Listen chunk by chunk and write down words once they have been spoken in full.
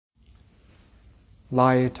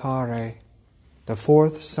Laetare, the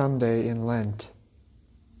fourth Sunday in Lent,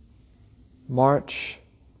 March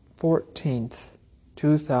 14th,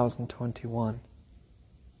 2021.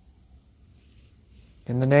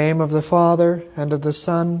 In the name of the Father, and of the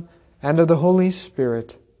Son, and of the Holy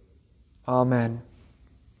Spirit. Amen.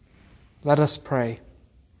 Let us pray.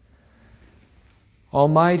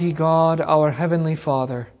 Almighty God, our Heavenly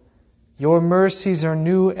Father, your mercies are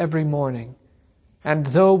new every morning, and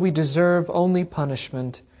though we deserve only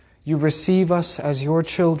punishment, you receive us as your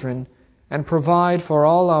children and provide for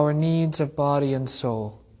all our needs of body and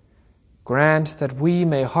soul. Grant that we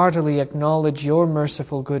may heartily acknowledge your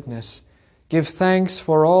merciful goodness, give thanks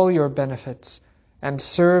for all your benefits, and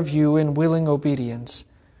serve you in willing obedience.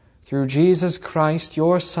 Through Jesus Christ,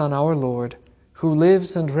 your Son, our Lord, who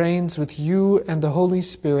lives and reigns with you and the Holy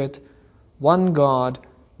Spirit, one God,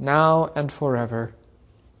 now and forever.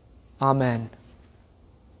 Amen.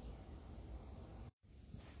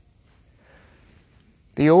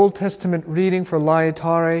 The Old Testament reading for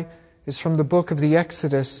Laetare is from the book of the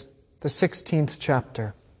Exodus, the 16th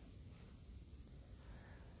chapter.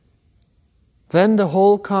 Then the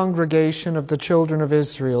whole congregation of the children of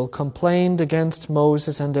Israel complained against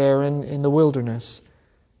Moses and Aaron in the wilderness,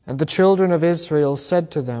 and the children of Israel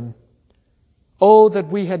said to them, "Oh, that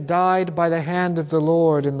we had died by the hand of the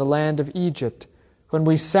Lord in the land of Egypt, when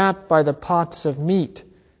we sat by the pots of meat,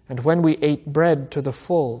 and when we ate bread to the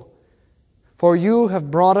full. For you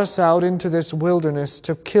have brought us out into this wilderness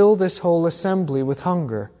to kill this whole assembly with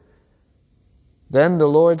hunger." Then the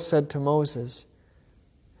Lord said to Moses,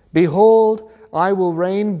 "Behold, I will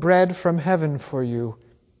rain bread from heaven for you,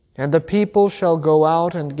 and the people shall go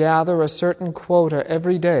out and gather a certain quota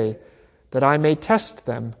every day, that I may test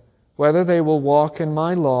them, whether they will walk in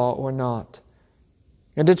my law or not.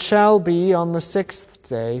 And it shall be on the 6th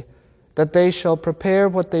day that they shall prepare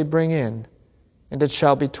what they bring in, and it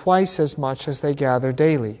shall be twice as much as they gather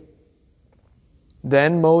daily."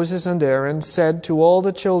 Then Moses and Aaron said to all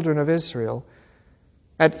the children of Israel,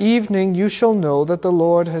 "At evening you shall know that the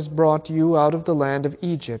Lord has brought you out of the land of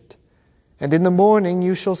Egypt, and in the morning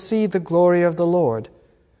you shall see the glory of the Lord,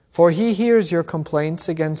 for he hears your complaints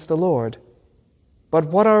against the Lord. But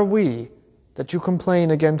what are we, that you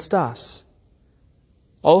complain against us?"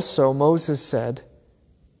 Also Moses said,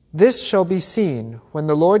 "This shall be seen when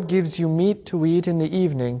the Lord gives you meat to eat in the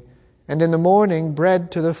evening, and in the morning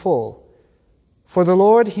bread to the full. For the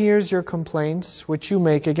Lord hears your complaints which you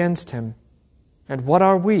make against him. And what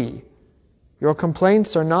are we? Your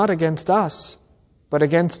complaints are not against us, but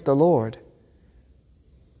against the Lord."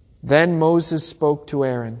 Then Moses spoke to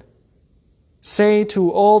Aaron, "Say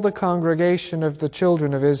to all the congregation of the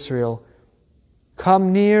children of Israel,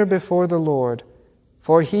 'Come near before the Lord,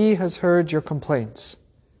 for he has heard your complaints.'"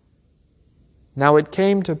 Now it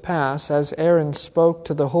came to pass, as Aaron spoke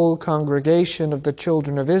to the whole congregation of the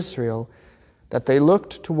children of Israel, that they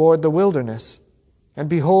looked toward the wilderness, and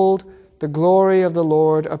behold, the glory of the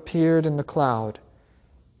Lord appeared in the cloud.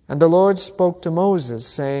 And the Lord spoke to Moses,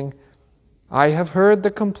 saying, "I have heard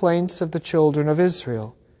the complaints of the children of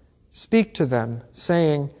Israel. Speak to them,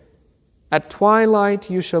 saying, 'At twilight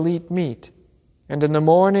you shall eat meat, and in the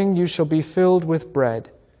morning you shall be filled with bread.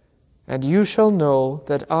 And you shall know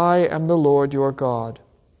that I am the Lord your God.'"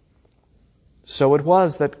 So it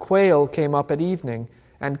was that quail came up at evening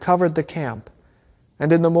and covered the camp,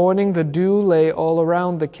 and in the morning the dew lay all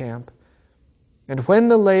around the camp. And when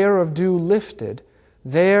the layer of dew lifted,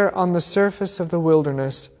 there on the surface of the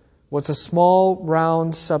wilderness was a small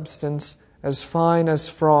round substance as fine as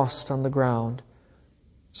frost on the ground.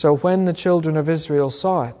 So when the children of Israel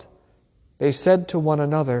saw it, they said to one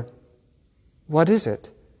another, "What is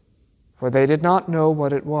it?" For they did not know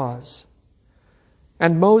what it was.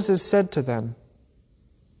 And Moses said to them,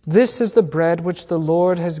 "This is the bread which the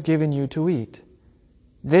Lord has given you to eat.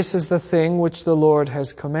 This is the thing which the Lord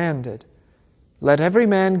has commanded. Let every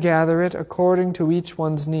man gather it according to each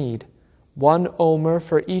one's need, 1 omer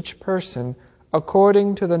for each person,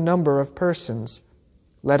 according to the number of persons.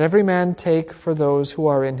 Let every man take for those who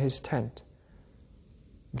are in his tent."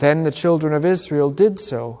 Then the children of Israel did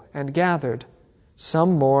so and gathered,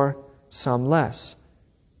 some more, some less.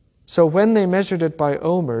 So when they measured it by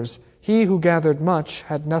omers, he who gathered much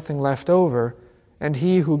had nothing left over, and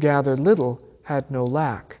he who gathered little had no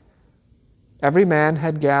lack. Every man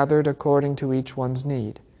had gathered according to each one's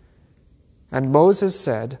need. And Moses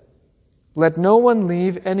said, "Let no one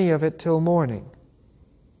leave any of it till morning."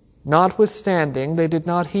 Notwithstanding, they did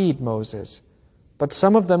not heed Moses, but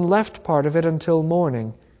some of them left part of it until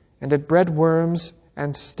morning, and it bred worms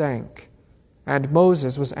and stank. And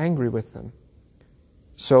Moses was angry with them.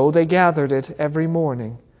 So they gathered it every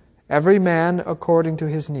morning, every man according to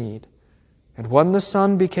his need. And when the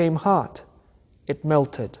sun became hot, it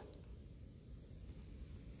melted.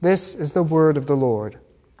 This is the word of the Lord.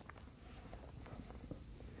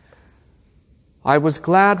 I was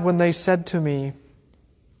glad when they said to me,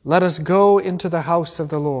 "Let us go into the house of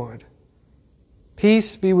the Lord."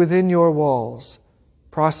 Peace be within your walls,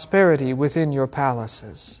 prosperity within your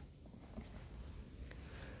palaces.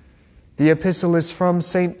 The epistle is from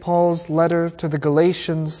St. Paul's letter to the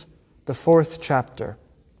Galatians, the 4th chapter.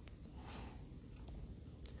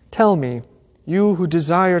 Tell me, you who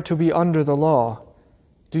desire to be under the law,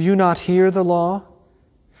 do you not hear the law?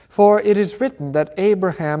 For it is written that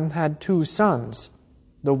Abraham had 2 sons,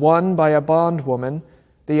 the one by a bondwoman,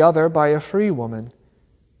 the other by a free woman.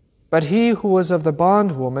 But he who was of the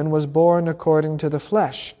bondwoman was born according to the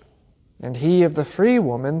flesh, and he of the free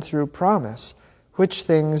woman through promise, which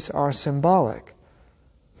things are symbolic.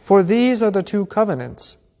 For these are the 2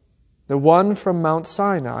 covenants, the one from Mount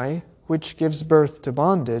Sinai, which gives birth to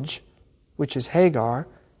bondage, which is Hagar.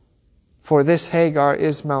 For this Hagar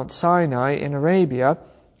is Mount Sinai in Arabia,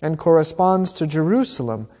 and corresponds to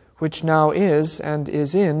Jerusalem, which now is and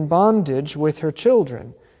is in bondage with her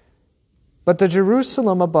children. But the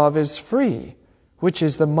Jerusalem above is free, which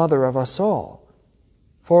is the mother of us all.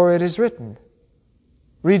 For it is written,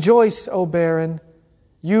 "Rejoice, O barren,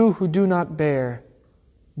 you who do not bear.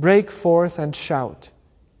 Break forth and shout,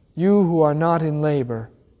 you who are not in labor.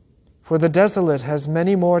 For the desolate has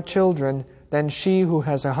many more children than she who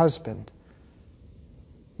has a husband."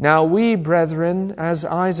 Now we, brethren, as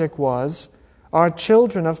Isaac was, are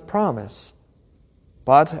children of promise.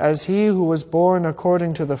 But as he who was born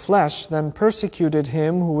according to the flesh then persecuted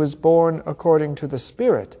him who was born according to the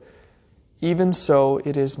Spirit, even so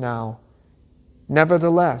it is now.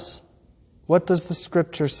 Nevertheless, what does the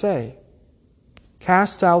Scripture say?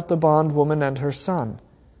 Cast out the bondwoman and her son,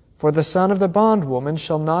 for the son of the bondwoman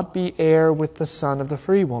shall not be heir with the son of the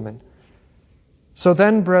free woman. So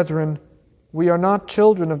then, brethren, we are not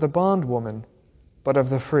children of the bondwoman, but of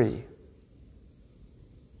the free.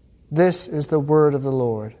 This is the word of the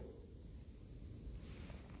Lord.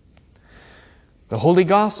 The Holy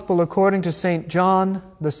Gospel according to St. John,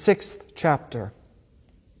 the 6th chapter.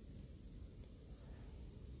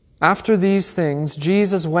 After these things,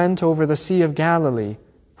 Jesus went over the Sea of Galilee,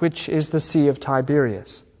 which is the Sea of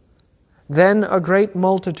Tiberias. Then a great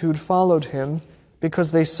multitude followed him,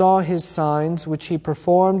 because they saw his signs which he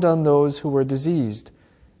performed on those who were diseased.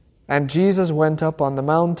 And Jesus went up on the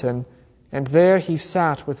mountain, and there he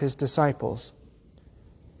sat with his disciples.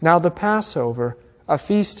 Now the Passover, a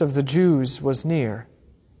feast of the Jews, was near.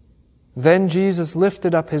 Then Jesus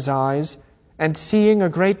lifted up his eyes, and seeing a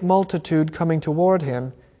great multitude coming toward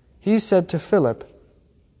him, he said to Philip,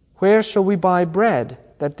 "Where shall we buy bread,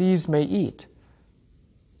 that these may eat?"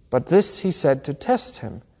 But this he said to test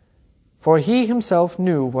him, for he himself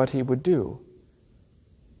knew what he would do.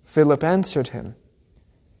 Philip answered him,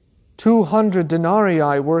 200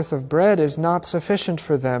 denarii worth of bread is not sufficient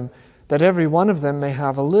for them, that every one of them may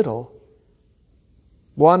have a little.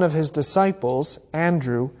 One of his disciples,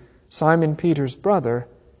 Andrew, Simon Peter's brother,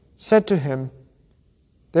 said to him,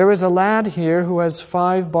 "There is a lad here who has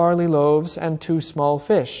 5 barley loaves and 2 small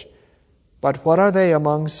fish, but what are they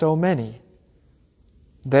among so many?"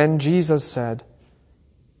 Then Jesus said,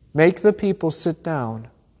 "Make the people sit down."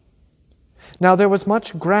 Now there was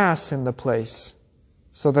much grass in the place,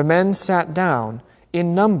 so the men sat down,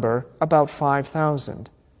 in number about 5,000.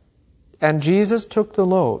 And Jesus took the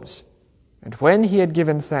loaves, and when he had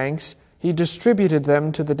given thanks, he distributed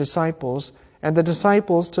them to the disciples, and the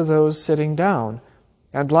disciples to those sitting down,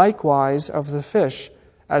 and likewise of the fish,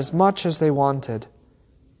 as much as they wanted.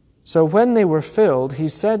 So when they were filled, he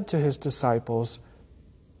said to his disciples,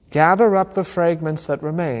 "Gather up the fragments that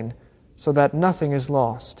remain, so that nothing is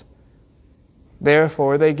lost."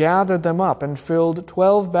 Therefore they gathered them up and filled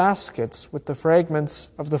 12 baskets with the fragments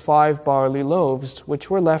of the 5 barley loaves which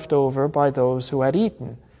were left over by those who had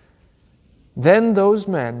eaten. Then those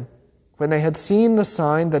men, when they had seen the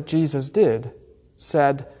sign that Jesus did,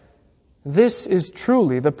 said, "This is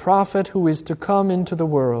truly the prophet who is to come into the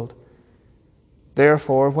world."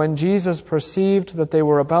 Therefore, when Jesus perceived that they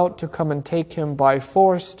were about to come and take him by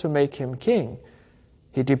force to make him king,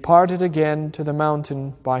 he departed again to the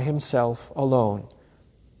mountain by himself alone.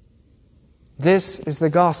 This is the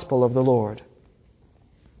gospel of the Lord.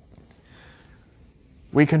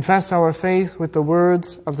 We confess our faith with the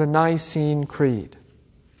words of the Nicene Creed.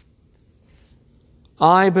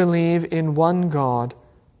 I believe in one God,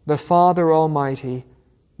 the Father Almighty,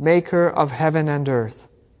 maker of heaven and earth,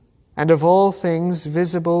 and of all things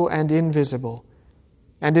visible and invisible,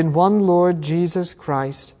 and in one Lord Jesus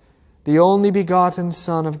Christ, the only begotten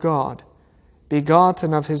Son of God,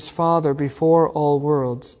 begotten of his Father before all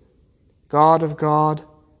worlds, God of God,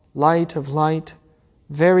 light of light,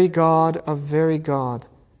 very God of very God,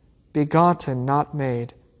 begotten, not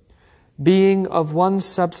made, being of one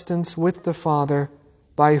substance with the Father,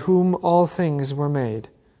 by whom all things were made,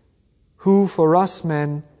 who for us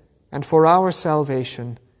men and for our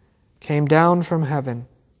salvation came down from heaven,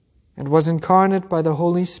 and was incarnate by the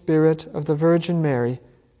Holy Spirit of the Virgin Mary,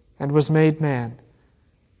 and was made man,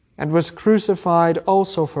 and was crucified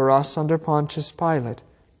also for us under Pontius Pilate.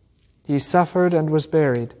 He suffered and was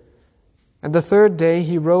buried, and the third day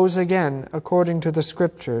he rose again according to the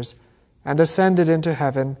Scriptures, and ascended into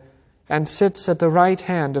heaven, and sits at the right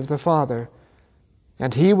hand of the Father.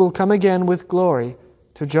 And he will come again with glory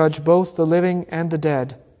to judge both the living and the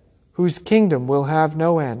dead, whose kingdom will have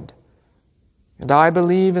no end. And I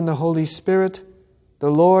believe in the Holy Spirit, the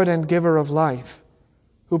Lord and giver of life,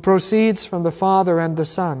 who proceeds from the Father and the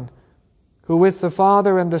Son, who with the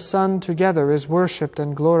Father and the Son together is worshipped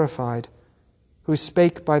and glorified, who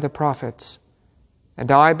spake by the prophets.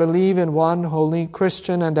 And I believe in one holy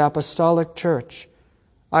Christian and apostolic church.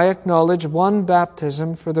 I acknowledge one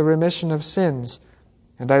baptism for the remission of sins,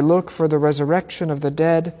 and I look for the resurrection of the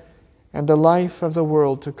dead and the life of the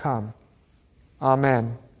world to come.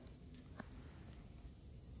 Amen.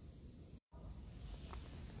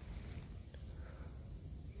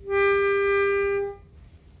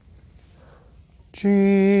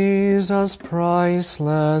 Jesus,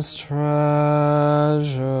 priceless treasure,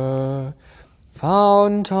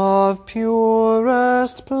 fount of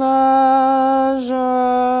purest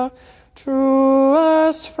pleasure,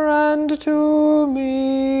 truest friend to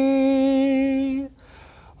me.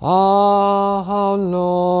 Ah, how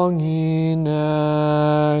long in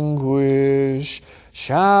anguish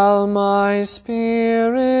shall my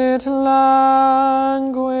spirit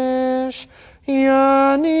languish,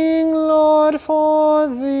 yearning, Lord, for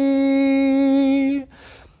Thee.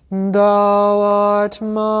 Thou art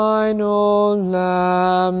mine, O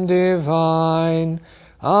Lamb divine,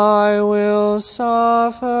 I will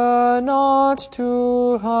suffer not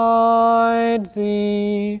to hide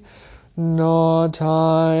Thee, naught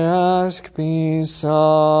I ask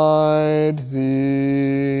beside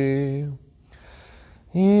Thee.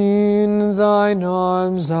 In Thine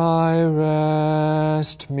arms I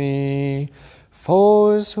rest me,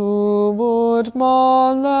 foes who would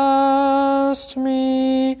molest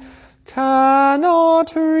me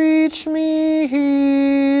cannot reach me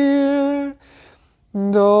here.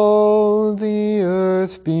 Though the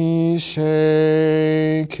earth be shaking,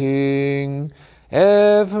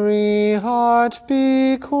 every heart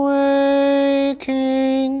be quaking,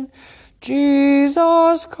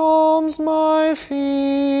 Jesus calms my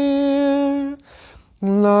fear.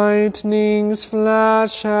 Lightnings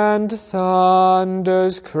flash and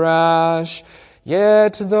thunders crash,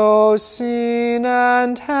 yet though sin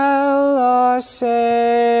and hell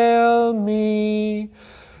assail me,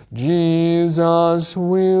 Jesus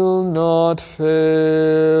will not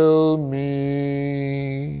fail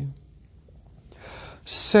me.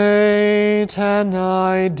 Satan,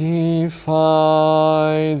 I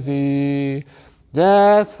defy thee,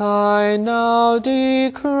 death, I now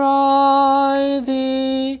decry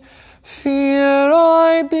thee, fear,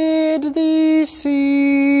 I bid thee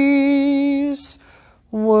cease.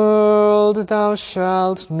 World, thou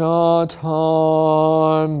shalt not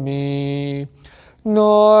harm me,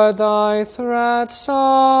 nor thy threats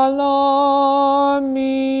alarm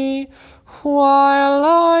me, while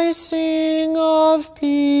I sing of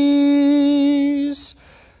peace.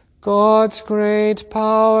 God's great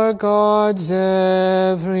power guards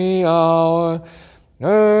every hour,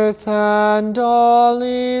 earth and all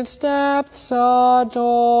its depths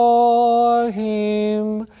adore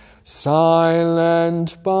Him,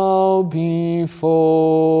 silent bow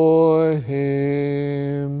before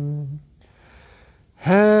Him.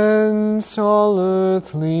 Hence all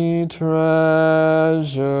earthly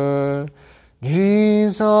treasure,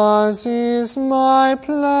 Jesus is my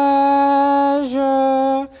pleasure,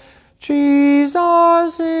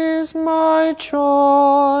 Jesus is my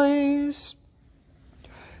choice.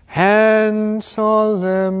 Hence all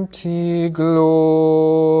empty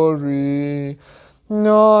glory,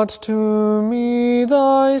 not to me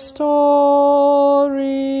thy story,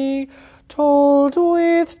 told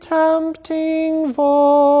with tempting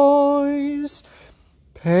voice.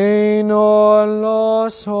 Pain or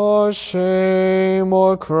loss or shame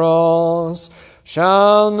or cross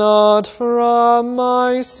shall not from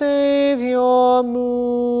my Saviour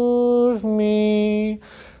move me,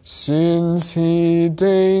 since He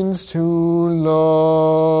deigns to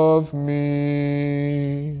love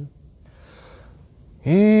me.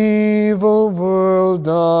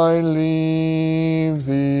 leave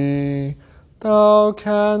thee. Thou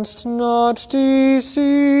canst not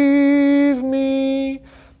deceive me.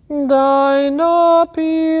 Thine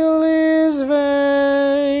appeal is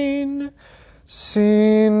vain.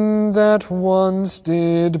 Sin that once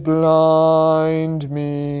did blind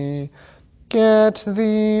me, get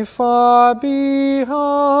thee far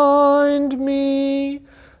behind me.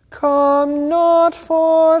 Come not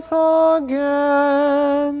forth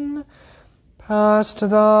again. Past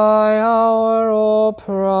thy hour, O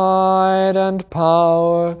pride and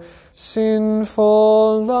power,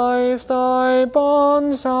 sinful life, thy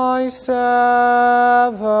bonds I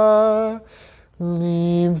sever.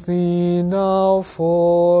 Leave thee now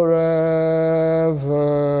forever.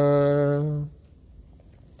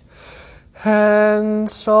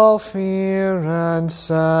 Hence all fear and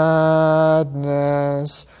sadness,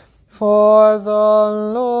 for the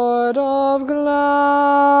Lord of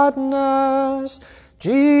gladness,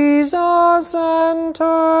 Jesus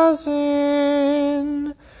enters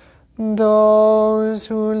in. Those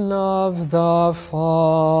who love the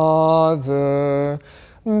Father,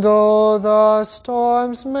 though the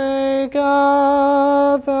storms may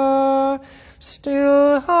gather,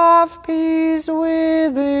 still have peace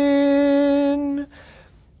within.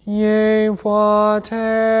 Yea,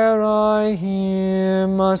 whate'er I here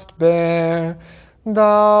must bear,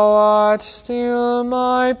 thou art still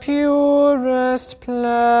my purest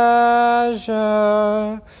pleasure,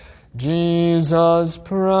 Jesus,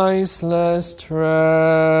 priceless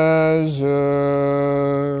treasure.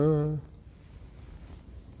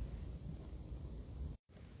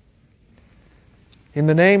 In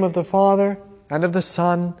the name of the Father, and of the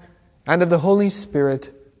Son, and of the Holy Spirit.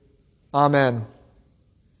 Amen.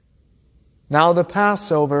 Now the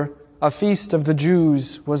Passover, a feast of the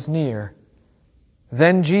Jews, was near.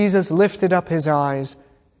 Then Jesus lifted up his eyes,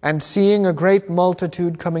 and seeing a great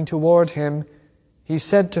multitude coming toward him, he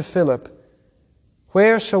said to Philip,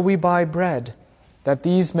 Where shall we buy bread, that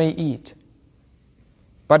these may eat?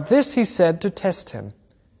 But this he said to test him,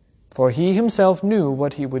 for he himself knew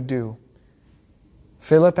what he would do.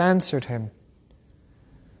 Philip answered him,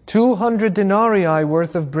 200 denarii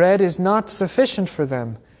worth of bread is not sufficient for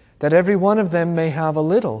them, that every one of them may have a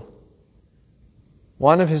little.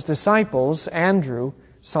 One of his disciples, Andrew,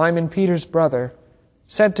 Simon Peter's brother,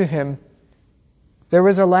 said to him, There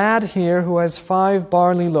is a lad here who has 5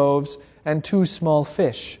 barley loaves and 2 small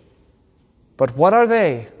fish. But what are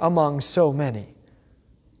they among so many?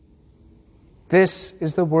 This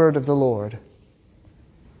is the word of the Lord.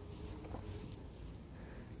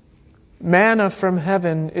 Manna from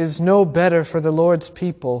heaven is no better for the Lord's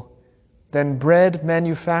people than bread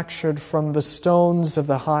manufactured from the stones of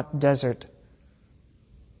the hot desert.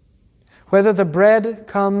 Whether the bread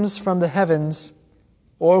comes from the heavens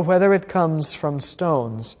or whether it comes from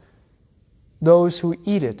stones, those who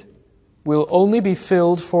eat it will only be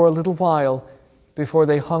filled for a little while before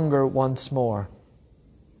they hunger once more.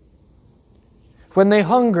 When they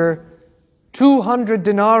hunger, 200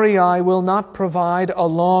 denarii will not provide a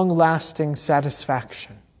long-lasting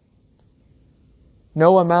satisfaction.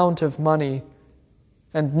 No amount of money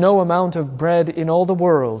and no amount of bread in all the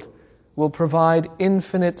world will provide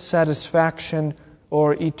infinite satisfaction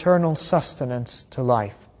or eternal sustenance to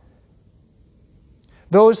life.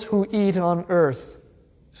 Those who eat on earth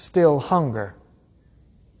still hunger.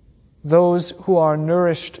 Those who are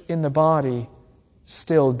nourished in the body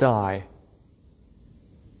still die.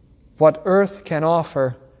 What earth can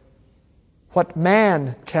offer, what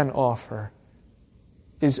man can offer,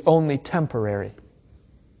 is only temporary.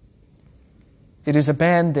 It is a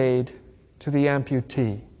band-aid to the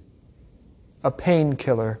amputee, a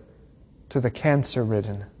painkiller to the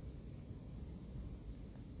cancer-ridden.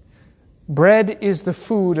 Bread is the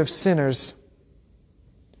food of sinners.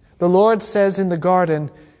 The Lord says in the garden,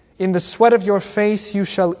 In the sweat of your face you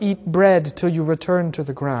shall eat bread till you return to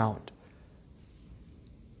the ground.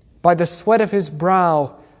 By the sweat of his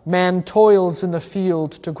brow, man toils in the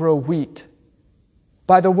field to grow wheat.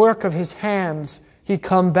 By the work of his hands, he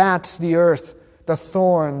combats the earth, the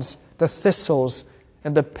thorns, the thistles,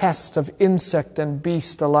 and the pest of insect and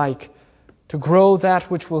beast alike, to grow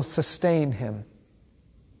that which will sustain him.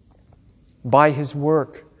 By his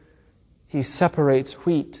work, he separates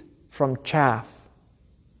wheat from chaff.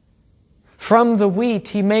 From the wheat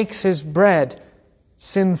he makes his bread,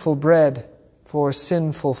 sinful bread, for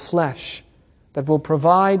sinful flesh that will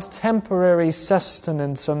provide temporary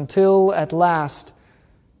sustenance until at last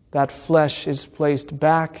that flesh is placed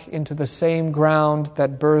back into the same ground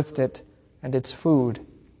that birthed it and its food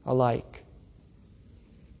alike.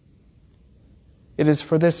 It is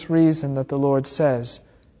for this reason that the Lord says,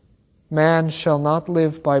 man shall not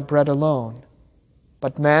live by bread alone,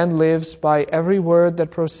 but man lives by every word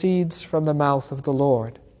that proceeds from the mouth of the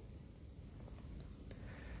Lord.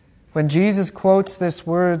 When Jesus quotes this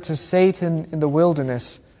word to Satan in the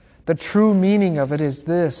wilderness, the true meaning of it is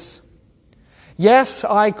this: yes,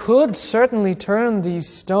 I could certainly turn these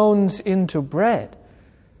stones into bread,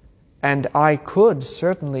 and I could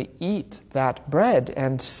certainly eat that bread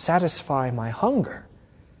and satisfy my hunger,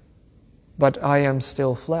 but I am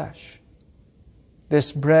still flesh.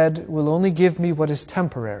 This bread will only give me what is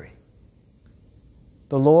temporary.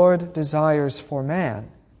 The Lord desires for man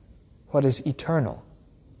what is eternal.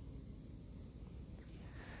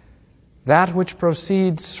 That which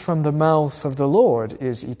proceeds from the mouth of the Lord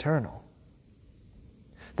is eternal.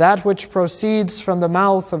 That which proceeds from the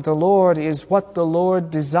mouth of the Lord is what the Lord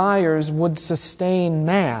desires would sustain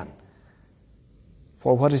man.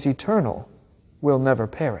 For what is eternal will never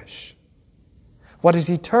perish. What is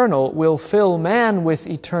eternal will fill man with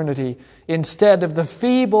eternity instead of the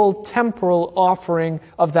feeble temporal offering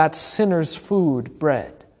of that sinner's food,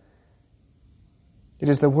 bread. It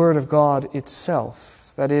is the Word of God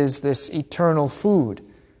itself that is this eternal food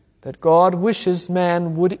that God wishes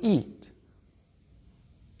man would eat.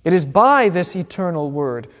 It is by this eternal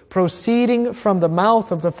Word, proceeding from the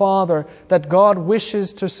mouth of the Father, that God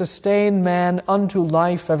wishes to sustain man unto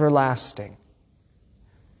life everlasting.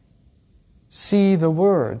 See the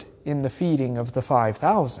Word in the feeding of the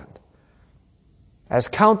 5,000. As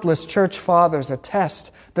countless church fathers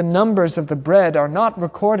attest, the numbers of the bread are not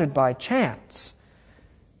recorded by chance.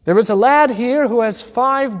 There is a lad here who has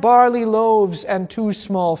 5 barley loaves and 2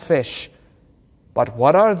 small fish. But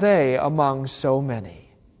what are they among so many?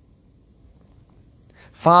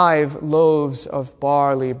 5 loaves of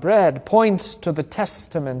barley bread points to the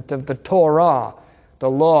testament of the Torah, the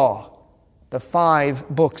law, the 5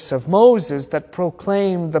 books of Moses that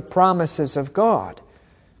proclaim the promises of God.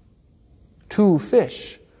 2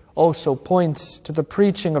 fish also points to the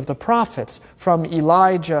preaching of the prophets from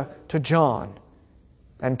Elijah to John,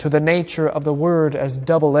 and to the nature of the word as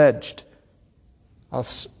double-edged, a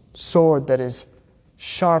sword that is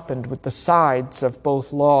sharpened with the sides of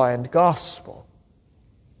both law and gospel.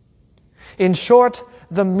 In short,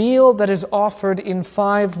 the meal that is offered in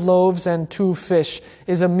 5 loaves and 2 fish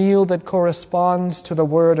is a meal that corresponds to the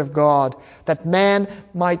Word of God, that man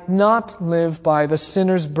might not live by the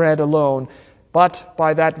sinner's bread alone, but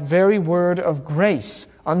by that very word of grace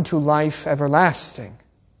unto life everlasting.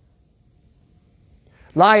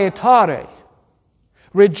 Laetare,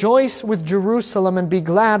 rejoice with Jerusalem and be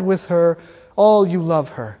glad with her, all you love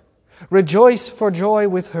her. Rejoice for joy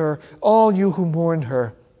with her, all you who mourn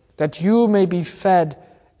her, that you may be fed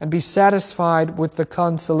and be satisfied with the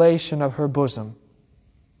consolation of her bosom.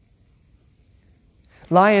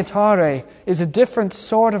 Laetare is a different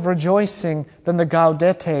sort of rejoicing than the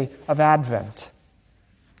gaudete of Advent.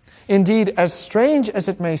 Indeed, as strange as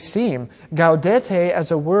it may seem, gaudete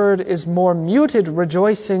as a word is more muted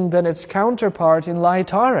rejoicing than its counterpart in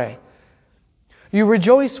laetare. You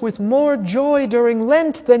rejoice with more joy during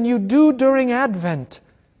Lent than you do during Advent.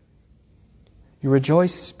 You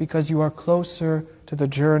rejoice because you are closer to the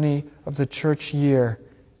journey of the church year,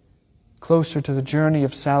 closer to the journey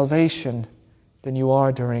of salvation than you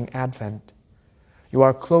are during Advent. You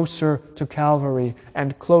are closer to Calvary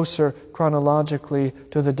and closer chronologically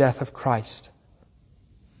to the death of Christ.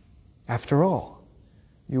 After all,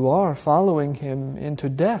 you are following Him into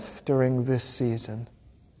death during this season.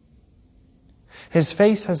 His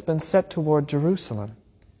face has been set toward Jerusalem.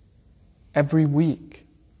 Every week,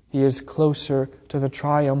 He is closer to the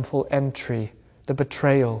triumphal entry, the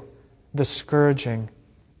betrayal, the scourging,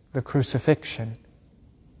 the crucifixion,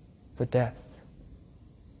 the death.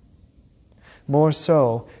 More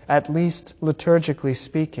so, at least liturgically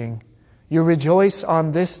speaking, you rejoice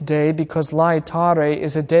on this day because Laetare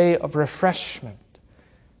is a day of refreshment,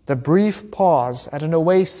 the brief pause at an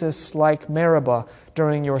oasis like Meribah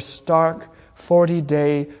during your stark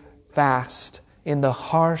 40-day fast in the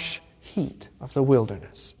harsh heat of the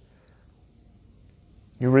wilderness.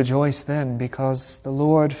 You rejoice then because the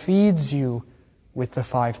Lord feeds you with the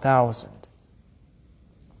 5,000.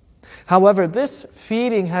 However, this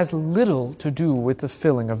feeding has little to do with the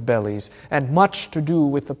filling of bellies and much to do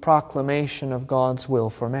with the proclamation of God's will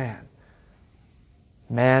for man.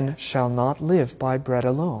 Man shall not live by bread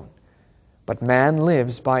alone, but man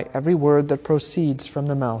lives by every word that proceeds from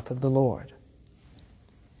the mouth of the Lord.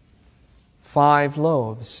 5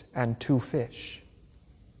 loaves and 2 fish.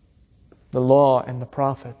 The law and the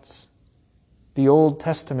prophets, the Old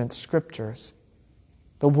Testament scriptures,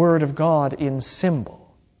 the Word of God in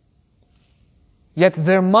symbol. Yet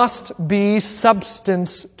there must be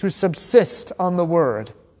substance to subsist on the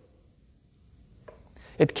Word.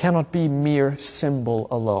 It cannot be mere symbol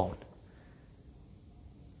alone.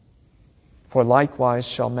 For likewise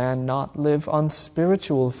shall man not live on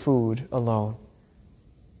spiritual food alone.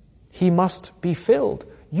 He must be filled.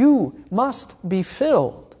 You must be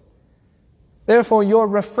filled. Therefore your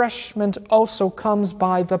refreshment also comes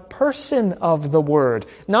by the person of the Word,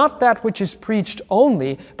 not that which is preached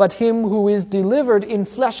only, but Him who is delivered in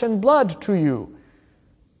flesh and blood to you.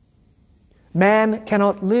 Man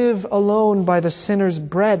cannot live alone by the sinner's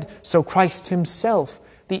bread, so Christ Himself,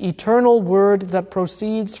 the eternal Word that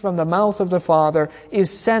proceeds from the mouth of the Father,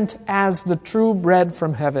 is sent as the true bread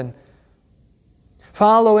from heaven.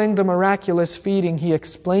 Following the miraculous feeding, He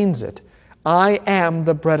explains it. I am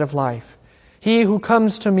the bread of life. He who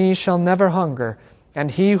comes to me shall never hunger,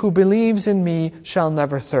 and he who believes in me shall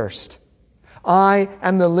never thirst. I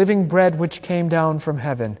am the living bread which came down from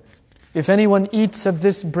heaven. If anyone eats of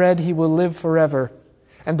this bread, he will live forever.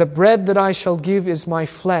 And the bread that I shall give is my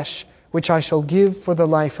flesh, which I shall give for the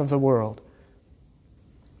life of the world.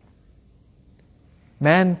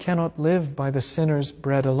 Man cannot live by the sinner's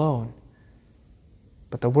bread alone,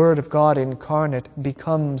 but the Word of God incarnate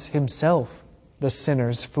becomes Himself the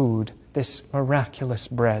sinner's food, this miraculous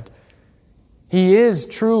bread. He is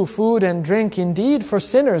true food and drink indeed for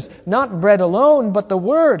sinners, not bread alone, but the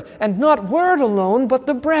Word, and not Word alone, but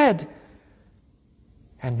the bread.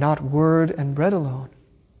 And not Word and bread alone,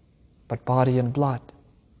 but body and blood.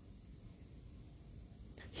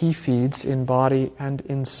 He feeds in body and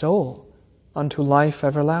in soul unto life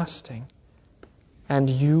everlasting. And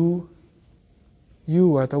you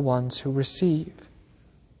are the ones who receive.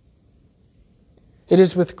 It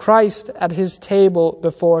is with Christ at His table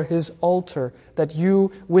before His altar that you,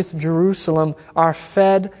 with Jerusalem, are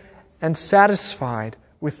fed and satisfied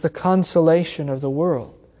with the consolation of the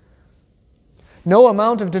world. No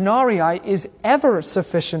amount of denarii is ever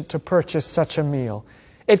sufficient to purchase such a meal.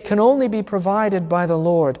 It can only be provided by the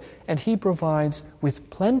Lord, and He provides with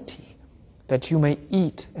plenty, that you may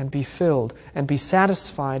eat and be filled and be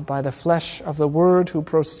satisfied by the flesh of the Word who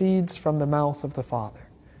proceeds from the mouth of the Father.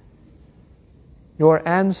 Your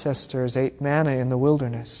ancestors ate manna in the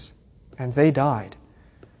wilderness, and they died.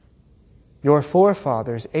 Your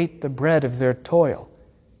forefathers ate the bread of their toil,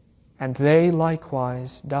 and they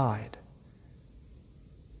likewise died.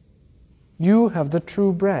 You have the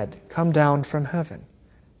true bread come down from heaven,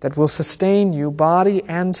 that will sustain you body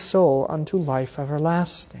and soul unto life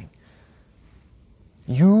everlasting.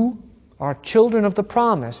 You are children of the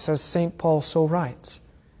promise, as St. Paul so writes.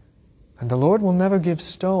 And the Lord will never give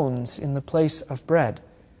stones in the place of bread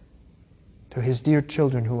to His dear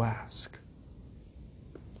children who ask.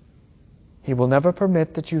 He will never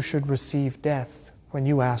permit that you should receive death when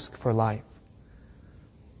you ask for life.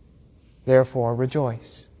 Therefore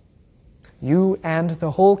rejoice, you and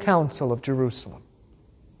the whole council of Jerusalem.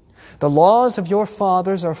 The laws of your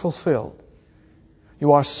fathers are fulfilled.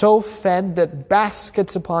 You are so fed that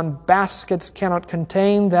baskets upon baskets cannot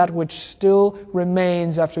contain that which still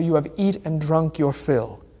remains after you have eaten and drunk your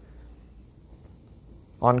fill.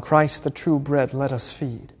 On Christ the true bread let us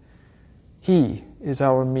feed. He is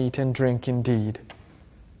our meat and drink indeed.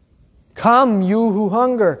 Come, you who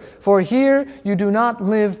hunger, for here you do not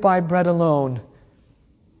live by bread alone,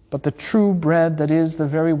 but the true bread that is the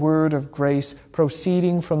very word of grace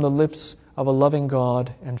proceeding from the lips of a loving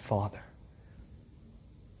God and Father.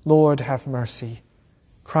 Lord, have mercy.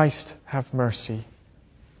 Christ, have mercy.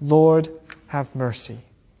 Lord, have mercy.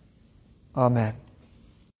 Amen.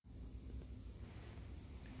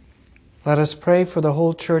 Let us pray for the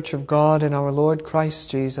whole Church of God in our Lord Christ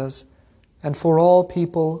Jesus, and for all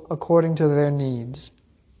people according to their needs.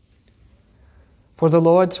 For the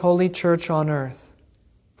Lord's holy Church on earth,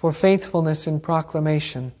 for faithfulness in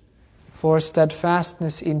proclamation, for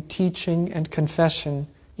steadfastness in teaching and confession,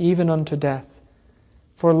 even unto death,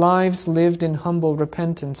 for lives lived in humble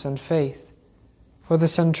repentance and faith, for the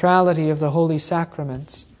centrality of the holy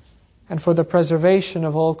sacraments, and for the preservation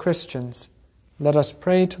of all Christians, let us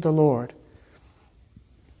pray to the Lord.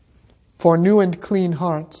 For new and clean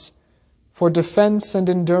hearts, for defense and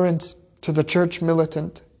endurance to the Church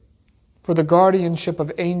militant, for the guardianship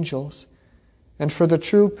of angels, and for the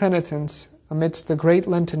true penitence amidst the great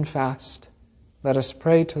Lenten fast, let us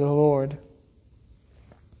pray to the Lord.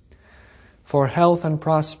 For health and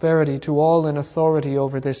prosperity to all in authority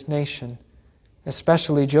over this nation,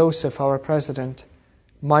 especially Joseph, our President,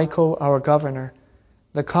 Michael, our Governor,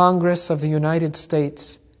 the Congress of the United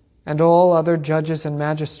States, and all other judges and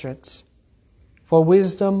magistrates, for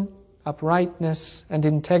wisdom, uprightness, and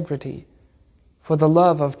integrity, for the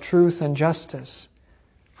love of truth and justice,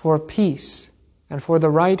 for peace, and for the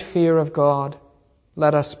right fear of God,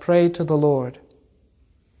 let us pray to the Lord.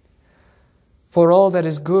 For all that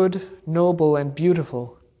is good, noble, and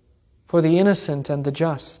beautiful, for the innocent and the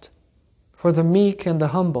just, for the meek and the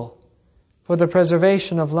humble, for the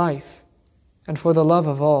preservation of life, and for the love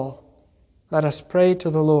of all, let us pray to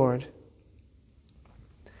the Lord.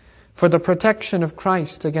 For the protection of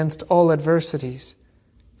Christ against all adversities,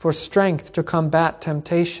 for strength to combat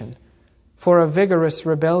temptation, for a vigorous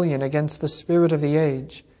rebellion against the spirit of the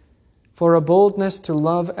age, for a boldness to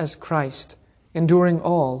love as Christ, enduring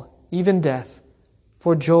all, even death,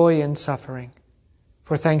 for joy in suffering,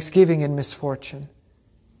 for thanksgiving in misfortune,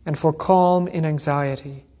 and for calm in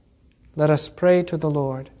anxiety, let us pray to the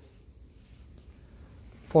Lord.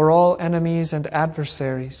 For all enemies and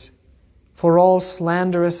adversaries, for all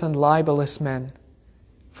slanderous and libelous men,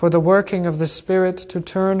 for the working of the Spirit to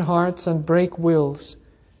turn hearts and break wills,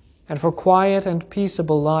 and for quiet and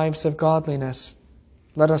peaceable lives of godliness,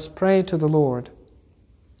 let us pray to the Lord.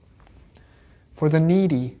 For the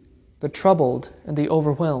needy, the troubled, and the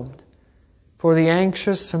overwhelmed, for the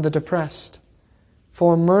anxious and the depressed,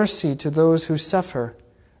 for mercy to those who suffer,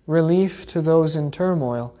 relief to those in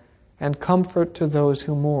turmoil, and comfort to those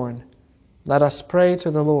who mourn, let us pray to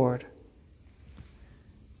the Lord.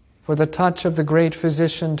 For the touch of the great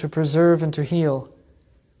Physician to preserve and to heal,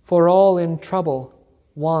 for all in trouble,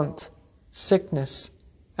 want, sickness,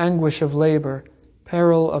 anguish of labor,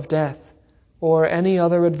 peril of death, or any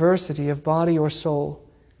other adversity of body or soul,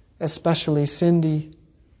 especially Cindy,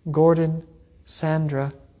 Gordon,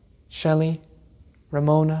 Sandra, Shelley,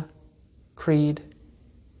 Ramona, Creed,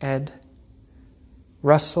 Ed,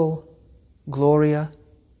 Russell, Gloria,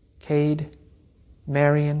 Cade,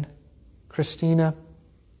 Marion, Christina,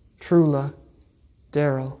 Trula,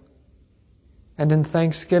 Daryl, and in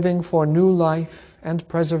thanksgiving for new life and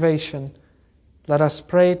preservation, let us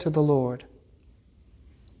pray to the Lord.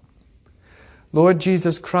 Lord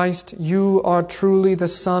Jesus Christ, you are truly the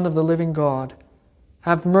Son of the living God.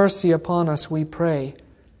 Have mercy upon us, we pray,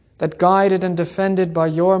 that guided and defended by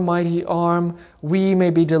your mighty arm, we may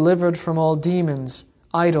be delivered from all demons,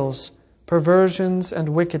 idols, perversions, and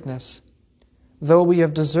wickedness. Though we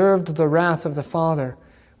have deserved the wrath of the Father,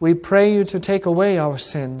 we pray you to take away our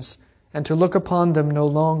sins and to look upon them no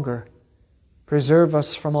longer. Preserve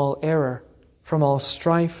us from all error, from all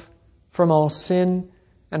strife, from all sin,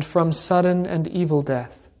 and from sudden and evil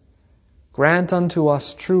death. Grant unto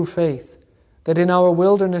us true faith, that in our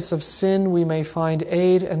wilderness of sin we may find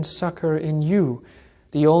aid and succor in you,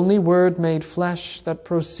 the only Word made flesh that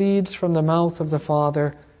proceeds from the mouth of the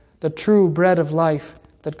Father, the true bread of life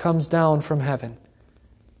that comes down from heaven.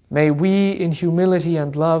 May we, in humility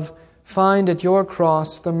and love, find at your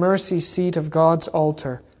cross the mercy seat of God's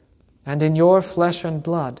altar, and in your flesh and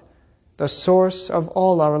blood, the source of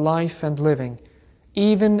all our life and living,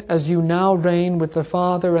 even as you now reign with the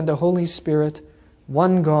Father and the Holy Spirit,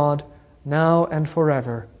 one God, now and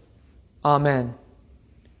forever. Amen.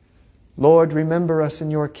 Lord, remember us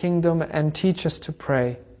in your kingdom and teach us to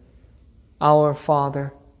pray. Our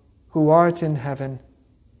Father, who art in heaven,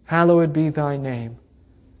 hallowed be thy name.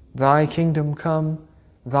 Thy kingdom come,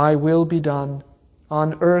 thy will be done,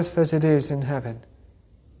 on earth as it is in heaven.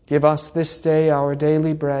 Give us this day our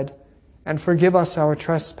daily bread, and forgive us our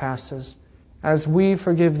trespasses, as we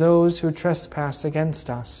forgive those who trespass against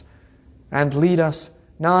us. And lead us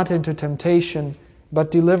not into temptation,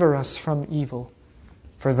 but deliver us from evil.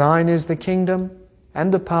 For thine is the kingdom,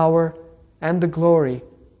 and the power, and the glory,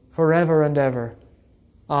 forever and ever.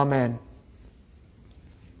 Amen.